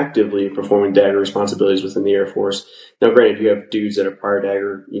actively performing DAGRE responsibilities within the Air Force. Now, granted, you have dudes that are prior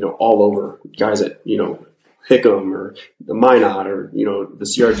DAGRE, all over, guys at, Hickam or the Minot or, the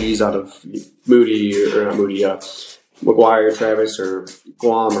CRGs out of McGuire, Travis, or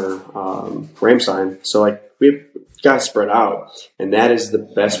Guam or Ramstein. So, like, we have guys spread out, and that is the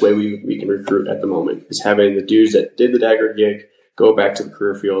best way we can recruit at the moment, is having the dudes that did the DAGRE gig go back to the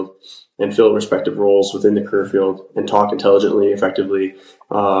career field and fill respective roles within the career field and talk intelligently, effectively,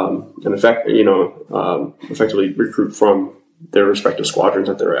 effectively recruit from their respective squadrons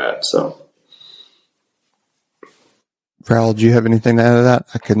that they're at. So, Raul, do you have anything to add to that?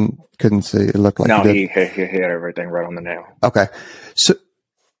 I couldn't see. It looked like he hit everything right on the nail. Okay, so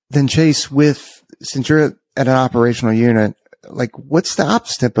then Chase, since you're at an operational unit, like what's the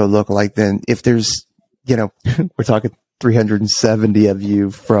ops tempo look like then? If there's, we're talking 370 of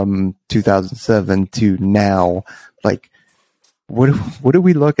you from 2007 to now, like what are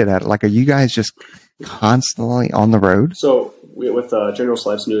we looking at? Like, are you guys just constantly on the road? So with General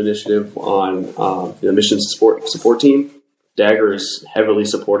Slipe's new initiative on the mission support team, DAGRE is heavily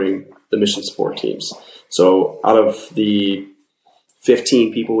supporting the mission support teams. So out of the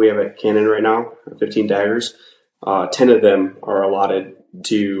 15 people we have at Cannon right now, 15 DAGREs, 10 of them are allotted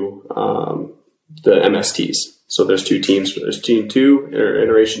to the MSTs. So there's two teams. There's Team 2,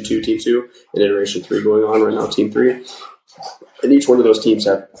 Iteration 2, Team 2, and Iteration 3 going on right now, Team 3. And each one of those teams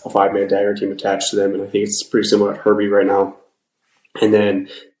have a 5-man DAGRE team attached to them, and I think it's pretty similar at Herbie right now. And then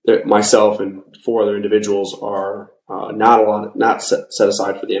myself and 4 other individuals are not set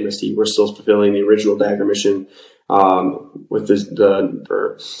aside for the MST. We're still fulfilling the original DAGRE mission with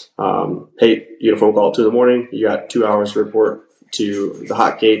hey, you get a phone call at 2 a.m. You got 2 hours to report to the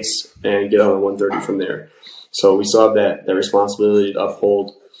hot gates and get on at 1:30 from there. So we still have that responsibility to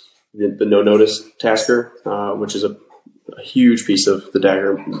uphold the no notice tasker, which is a huge piece of the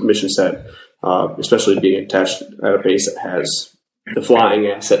DAGRE mission set, especially being attached at a base that has the flying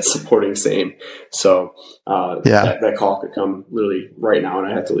assets supporting same. So that call could come literally right now, and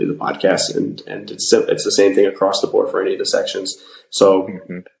I have to leave the podcast, and it's the same thing across the board for any of the sections. So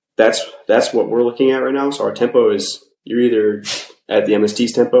that's what we're looking at right now. So our tempo is, you're either at the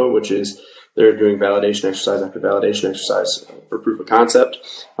MST's tempo, which is they're doing validation exercise after validation exercise for proof of concept.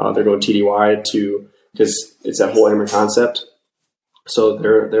 They're going TDY because it's that whole airman concept. So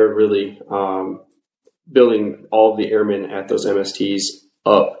they're really building all of the airmen at those MSTs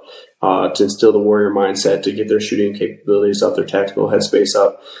up to instill the warrior mindset, to get their shooting capabilities up, their tactical headspace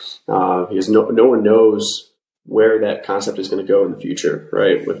up, because no one knows where that concept is going to go in the future,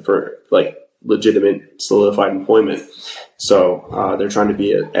 right? For legitimate solidified employment. So they're trying to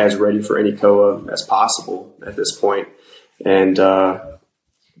be as ready for any COA as possible at this point. And the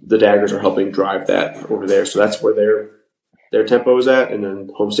DAGREs are helping drive that over there. So that's where their tempo is at. And then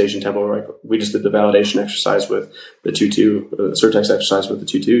home station tempo, like we just did the validation exercise with the 2-2, the Surtex exercise with the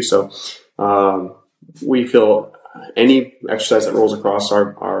 2-2. So we feel any exercise that rolls across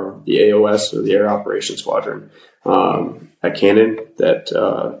our the AOS, or the Air Operations Squadron, at Cannon, that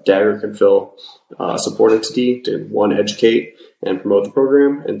DAGRE can fill a support entity to, 1, educate and promote the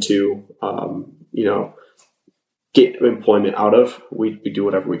program, and 2, get employment out of. We do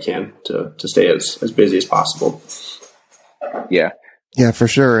whatever we can to stay as busy as possible. Yeah, for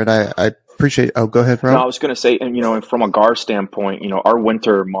sure. And I appreciate. Oh, go ahead, Rob. No, I was going to say, and from a GAR standpoint, our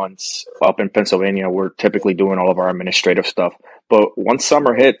winter months up in Pennsylvania, we're typically doing all of our administrative stuff. But once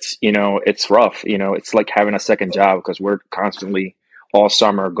summer hits, it's rough. It's like having a second job, because we're constantly all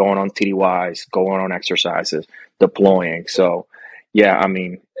summer going on TDYs, going on exercises, deploying. So, Yeah, I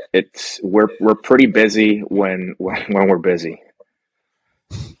mean, we're pretty busy when we're busy.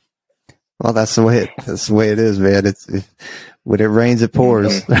 Well, that's the way it is, man. When it rains, it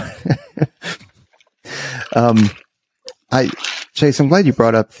pours. Mm-hmm. Chase, I'm glad you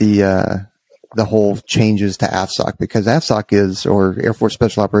brought up the whole changes to AFSOC, because AFSOC or Air Force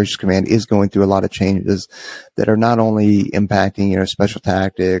Special Operations Command is going through a lot of changes that are not only impacting, special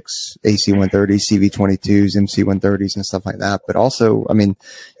tactics, AC-130s, CV-22s, MC-130s and stuff like that, but also, I mean,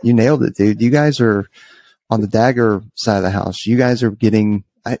 you nailed it, dude. You guys are on the DAGRE side of the house. You guys are getting,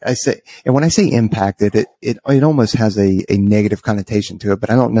 I say, and when I say impacted, it almost has a negative connotation to it, but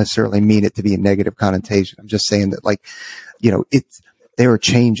I don't necessarily mean it to be a negative connotation. I'm just saying that, like, there are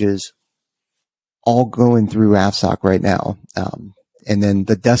changes all going through AFSOC right now. And then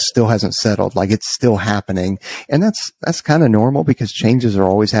the dust still hasn't settled. Like, it's still happening. And that's kind of normal, because changes are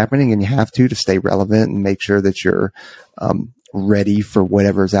always happening, and you have to stay relevant and make sure that you're, ready for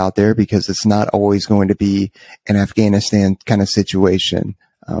whatever's out there, because it's not always going to be an Afghanistan kind of situation.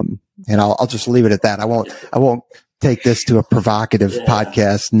 And I'll just leave it at that. I won't take this to a provocative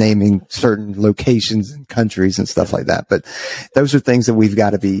podcast naming certain locations and countries and stuff like that. But those are things that we've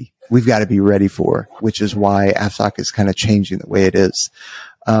got to be ready for, which is why AFSOC is kind of changing the way it is.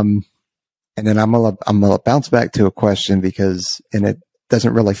 And then I'm gonna bounce back to a question, and it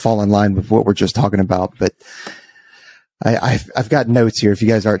doesn't really fall in line with what we're just talking about, but I've got notes here. If you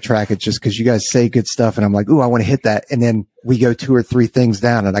guys aren't tracking, just because you guys say good stuff, and I'm like, ooh, I want to hit that, and then we go 2 or 3 things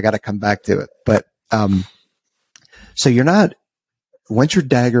down, and I got to come back to it. But so you're not, once you're a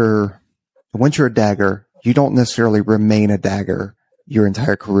dagger, you don't necessarily remain a dagger your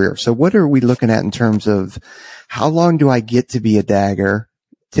entire career. So what are we looking at in terms of how long do I get to be a dagger?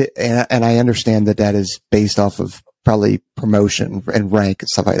 And I understand that is based off of probably promotion and rank and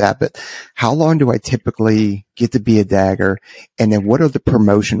stuff like that, but how long do I typically get to be a dagger? And then what do the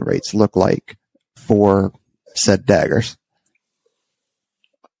promotion rates look like for said daggers?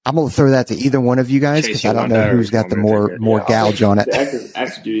 I'm going to throw that to either one of you guys, because I don't know who's got the more gouge on it. The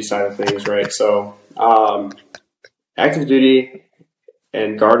active duty side of things, right? So active duty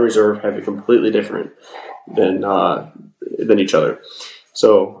and Guard Reserve have a completely different than each other.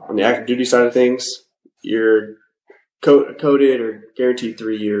 So on the active duty side of things, you're coded or guaranteed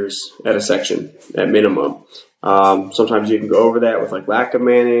 3 years at a section at minimum. Sometimes you can go over that with like lack of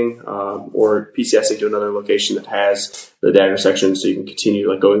manning, or PCSing to another location that has the dagger section, so you can continue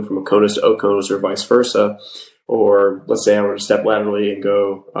like going from OCONUS to OCONUS or vice versa. Or let's say I were to step laterally and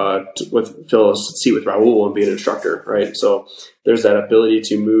go fill a seat with Raul and be an instructor, right? So there's that ability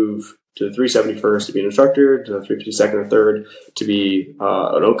to move to the 371st to be an instructor, to the 352nd or 3rd to be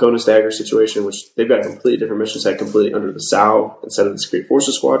an OCONUS dagger situation, which they've got a completely different mission set, completely under the SOW instead of the Discrete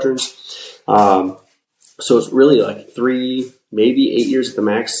Forces Squadrons. So it's really like 3, maybe 8 years at the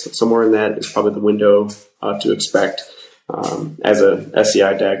max. Somewhere in that is probably the window to expect as a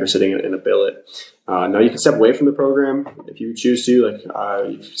SCI dagger sitting in a billet. Now you can step away from the program if you choose to. Like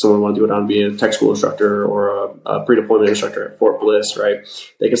if someone wanted to go down and be a tech school instructor or a pre-deployment instructor at Fort Bliss, right?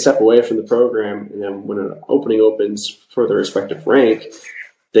 They can step away from the program, and then when an opening opens for their respective rank,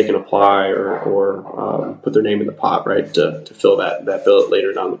 they can apply or put their name in the pot, right, to fill that billet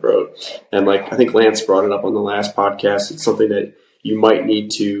later down the road. And like I think Lance brought it up on the last podcast, it's something that you might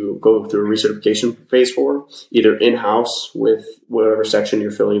need to go through a recertification phase for, either in-house with whatever section you're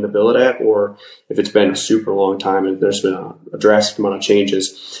filling the billet at, or if it's been a super long time and there's been a drastic amount of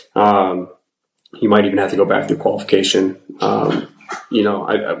changes, you might even have to go back through qualification. I've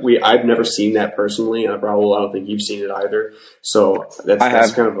never seen that personally. Raul, I don't think you've seen it either. So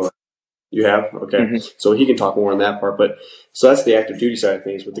that's kind of you have? Okay. Mm-hmm. So he can talk more on that part. But so that's the active duty side of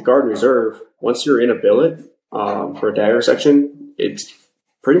things. With the Guard and Reserve, once you're in a billet for a dagger section, it's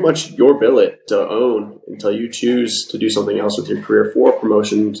pretty much your billet to own until you choose to do something else with your career for a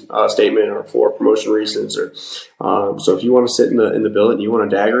promotion statement or for promotion reasons. Or so if you want to sit in the billet and you want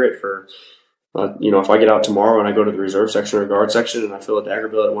to dagger it for, if I get out tomorrow and I go to the reserve section or guard section and I fill a dagger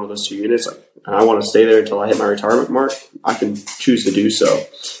billet at one of those 2 units, and I want to stay there until I hit my retirement mark, I can choose to do so.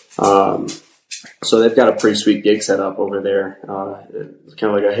 So they've got a pretty sweet gig set up over there,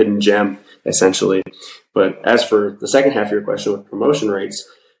 kind of like a hidden gem, essentially. But as for the second half of your question with promotion rates,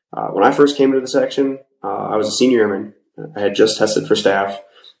 when I first came to the section, I was a senior airman. I had just tested for staff.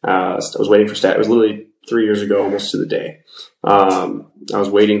 I was waiting for staff. It was literally 3 years ago, almost to the day. I was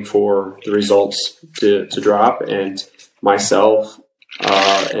waiting for the results to drop, and myself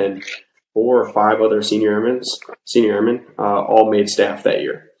and 4 or 5 other senior airmen all made staff that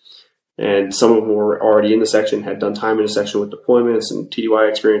year. And some of them were already in the section, had done time in the section with deployments and TDY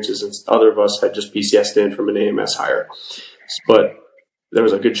experiences, and other of us had just PCS'd in from an AMS hire. But there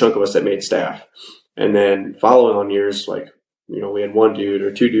was a good chunk of us that made staff. And then following on years, like, we had one dude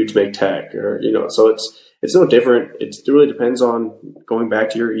or two dudes make tech, or, so it's no different. It really depends on going back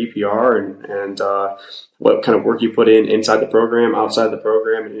to your EPR and what kind of work you put in inside the program, outside the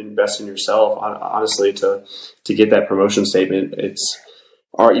program, and invest in yourself, honestly, to get that promotion statement.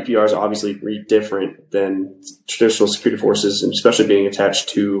 Our EPRs are obviously really different than traditional security forces, and especially being attached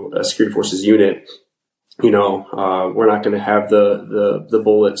to a security forces unit. We're not going to have the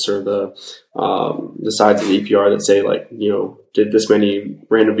bullets or the sides of the EPR that say, like, did this many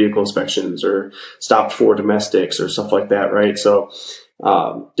random vehicle inspections or stopped 4 domestics or stuff like that, right? So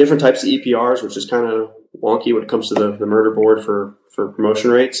different types of EPRs, which is kind of wonky when it comes to the murder board for promotion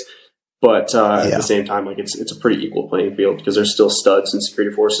rates. But at the same time, like, it's a pretty equal playing field, because there's still studs and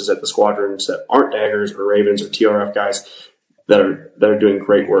security forces at the squadrons that aren't daggers or ravens or TRF guys that are doing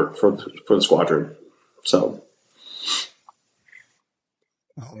great work for the squadron. So,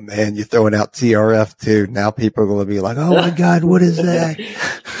 oh man, you're throwing out TRF too. Now people are going to be like, "Oh my God, what is that?"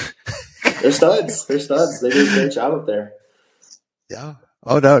 They're studs. They do a great job up there. Yeah.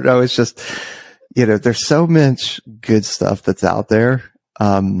 Oh no. It's just, there's so much good stuff that's out there.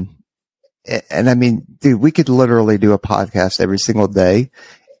 And I mean, dude, we could literally do a podcast every single day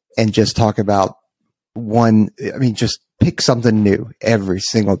and just talk about just pick something new every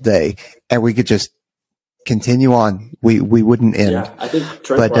single day, and we could just continue on. We wouldn't end. Yeah, I think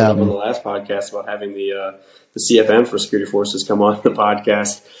Trent brought up on the last podcast about having the CFM for security forces come on the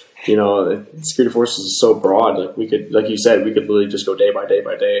podcast. Security forces is so broad. Like, we could, like you said, we could literally just go day by day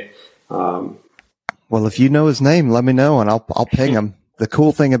by day. Well, if you know his name, let me know, and I'll ping him. The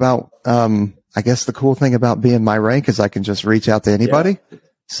cool thing about being my rank is I can just reach out to anybody. Yeah.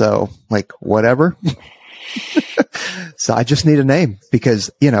 So, like, whatever. So I just need a name,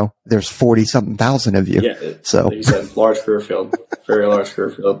 because, there's 40-something thousand of you. Yeah. So, like you said, large career field, very large career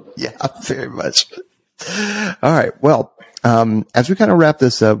field. Yeah, very much. All right. Well, as we kind of wrap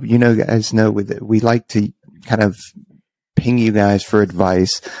this up, guys know we like to kind of ping you guys for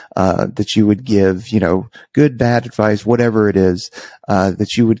advice, that you would give, good, bad advice, whatever it is,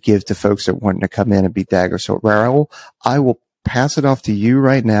 that you would give to folks that want to come in and be daggers. So Raul, I will pass it off to you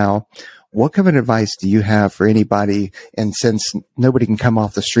right now. What kind of advice do you have for anybody? And since nobody can come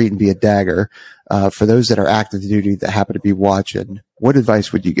off the street and be a dagger, for those that are active duty that happen to be watching, what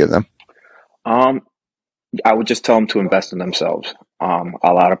advice would you give them? I would just tell them to invest in themselves.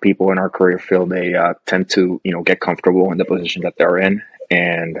 A lot of people in our career field, they tend to, get comfortable in the position that they're in,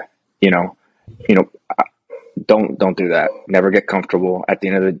 and don't do that. Never get comfortable. At the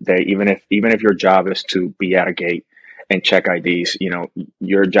end of the day, even if your job is to be at a gate and check IDs,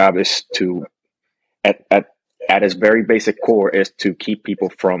 your job is to, at its very basic core, is to keep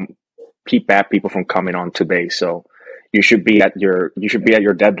bad people from coming on to base. So you should be at your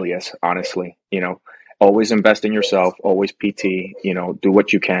deadliest, honestly. Always invest in yourself, always PT, do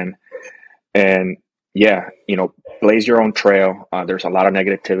what you can. And blaze your own trail. There's a lot of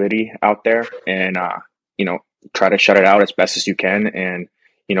negativity out there, and, try to shut it out as best as you can, and,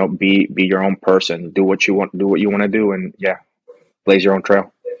 be your own person, do what you want to do. And blaze your own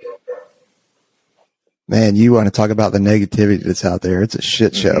trail. Man, you want to talk about the negativity that's out there. It's a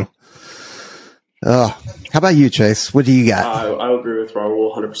shit show. How about you, Chase? What do you got? I agree with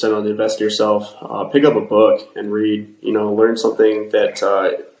Raul 100% on the invest in yourself. Pick up a book and read, learn something that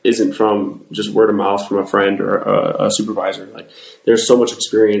isn't from just word of mouth from a friend or a supervisor. Like, there's so much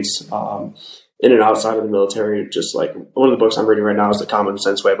experience in and outside of the military. Just like one of the books I'm reading right now is The Common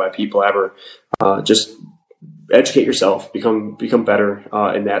Sense Way by Pete Blabber. Just educate yourself, become better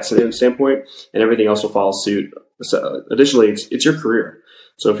in that standpoint, and everything else will follow suit. So, additionally, it's your career.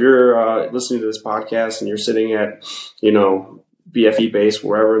 So if you're listening to this podcast and you're sitting at, BFE base,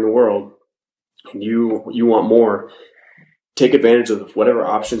 wherever in the world, and you want more, take advantage of whatever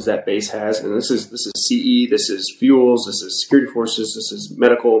options that base has. And this is CE, this is fuels, this is security forces, this is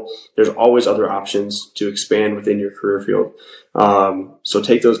medical. There's always other options to expand within your career field. So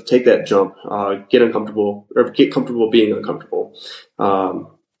take that jump, get comfortable being uncomfortable.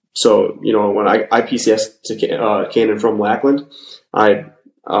 So, when I PCS to Cannon from Lackland, I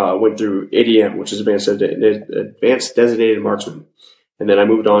went through ADM, which is Advanced Designated Marksman. And then I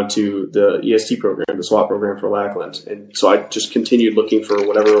moved on to the EST program, the SWAT program for Lackland. And so I just continued looking for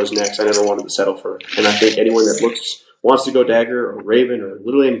whatever was next. I never wanted to settle for. And I think anyone that wants to go Dagger or Raven or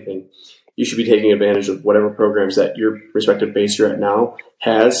literally anything, you should be taking advantage of whatever programs that your respective base you're at now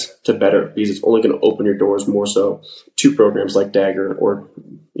has to better, because it's only going to open your doors more so to programs like Dagger or,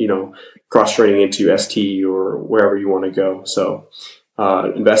 cross-training into ST or wherever you want to go. So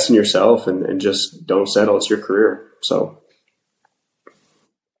invest in yourself and just don't settle. It's your career. So.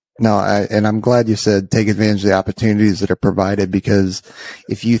 No, and I'm glad you said take advantage of the opportunities that are provided, because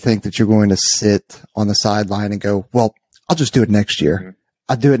if you think that you're going to sit on the sideline and go, well, I'll just do it next year. Mm-hmm.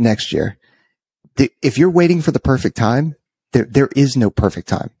 I'll do it next year. If you're waiting for the perfect time, there is no perfect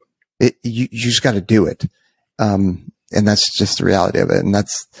time. You just got to do it. And that's just the reality of it. And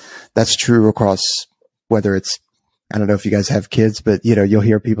that's true across whether it's, I don't know if you guys have kids, but you'll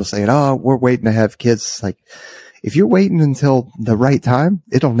hear people saying, oh, we're waiting to have kids. It's like, if you're waiting until the right time,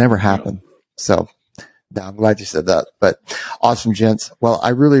 it'll never happen. So no, I'm glad you said that, but awesome, gents. Well, I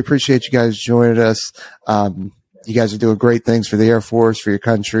really appreciate you guys joining us. You guys are doing great things for the Air Force, for your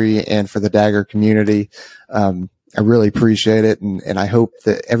country, and for the DAGRE community. I really appreciate it. And I hope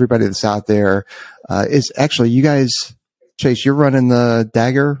that everybody that's out there, is actually, you guys, Chase, you're running the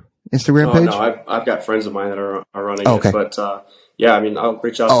DAGRE Instagram page? No, I've got friends of mine that are running it, but, yeah, I mean, I'll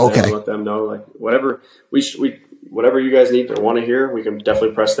reach out to them and let them know, like, whatever whatever you guys need or want to hear, we can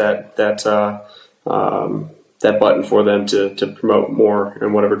definitely press that button for them to promote more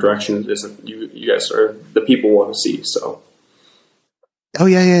in whatever direction it is that you guys are the people want to see. So. Oh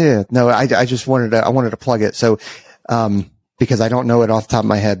yeah. No, I just wanted to plug it. So, because I don't know it off the top of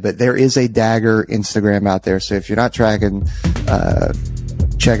my head, but there is a DAGRE Instagram out there. So if you're not tracking,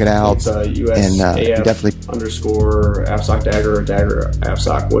 check it out. It's USAF definitely _ AFSOC DAGRE or DAGRE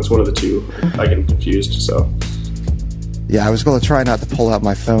AFSOC. What's one of the two? I get confused. So. Yeah, I was going to try not to pull out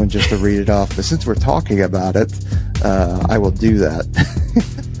my phone just to read it off, but since we're talking about it, I will do that.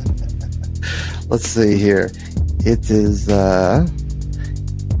 Let's see here. It is,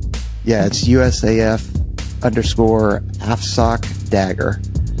 it's USAF _ AFSOC DAGRE.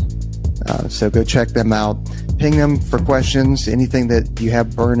 So go check them out. Ping them for questions, anything that you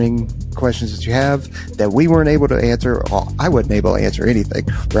have, burning questions that you have that we weren't able to answer. Well, I wasn't able to answer anything.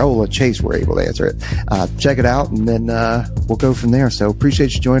 Raul and Chase were able to answer it. Check it out, and then we'll go from there. So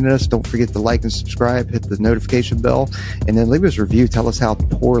appreciate you joining us. Don't forget to like and subscribe, hit the notification bell, and then leave us a review. Tell us how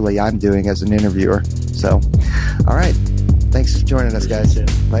poorly I'm doing as an interviewer. So, all right. Thanks for joining us, guys.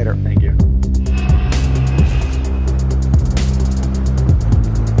 Later. Thank you.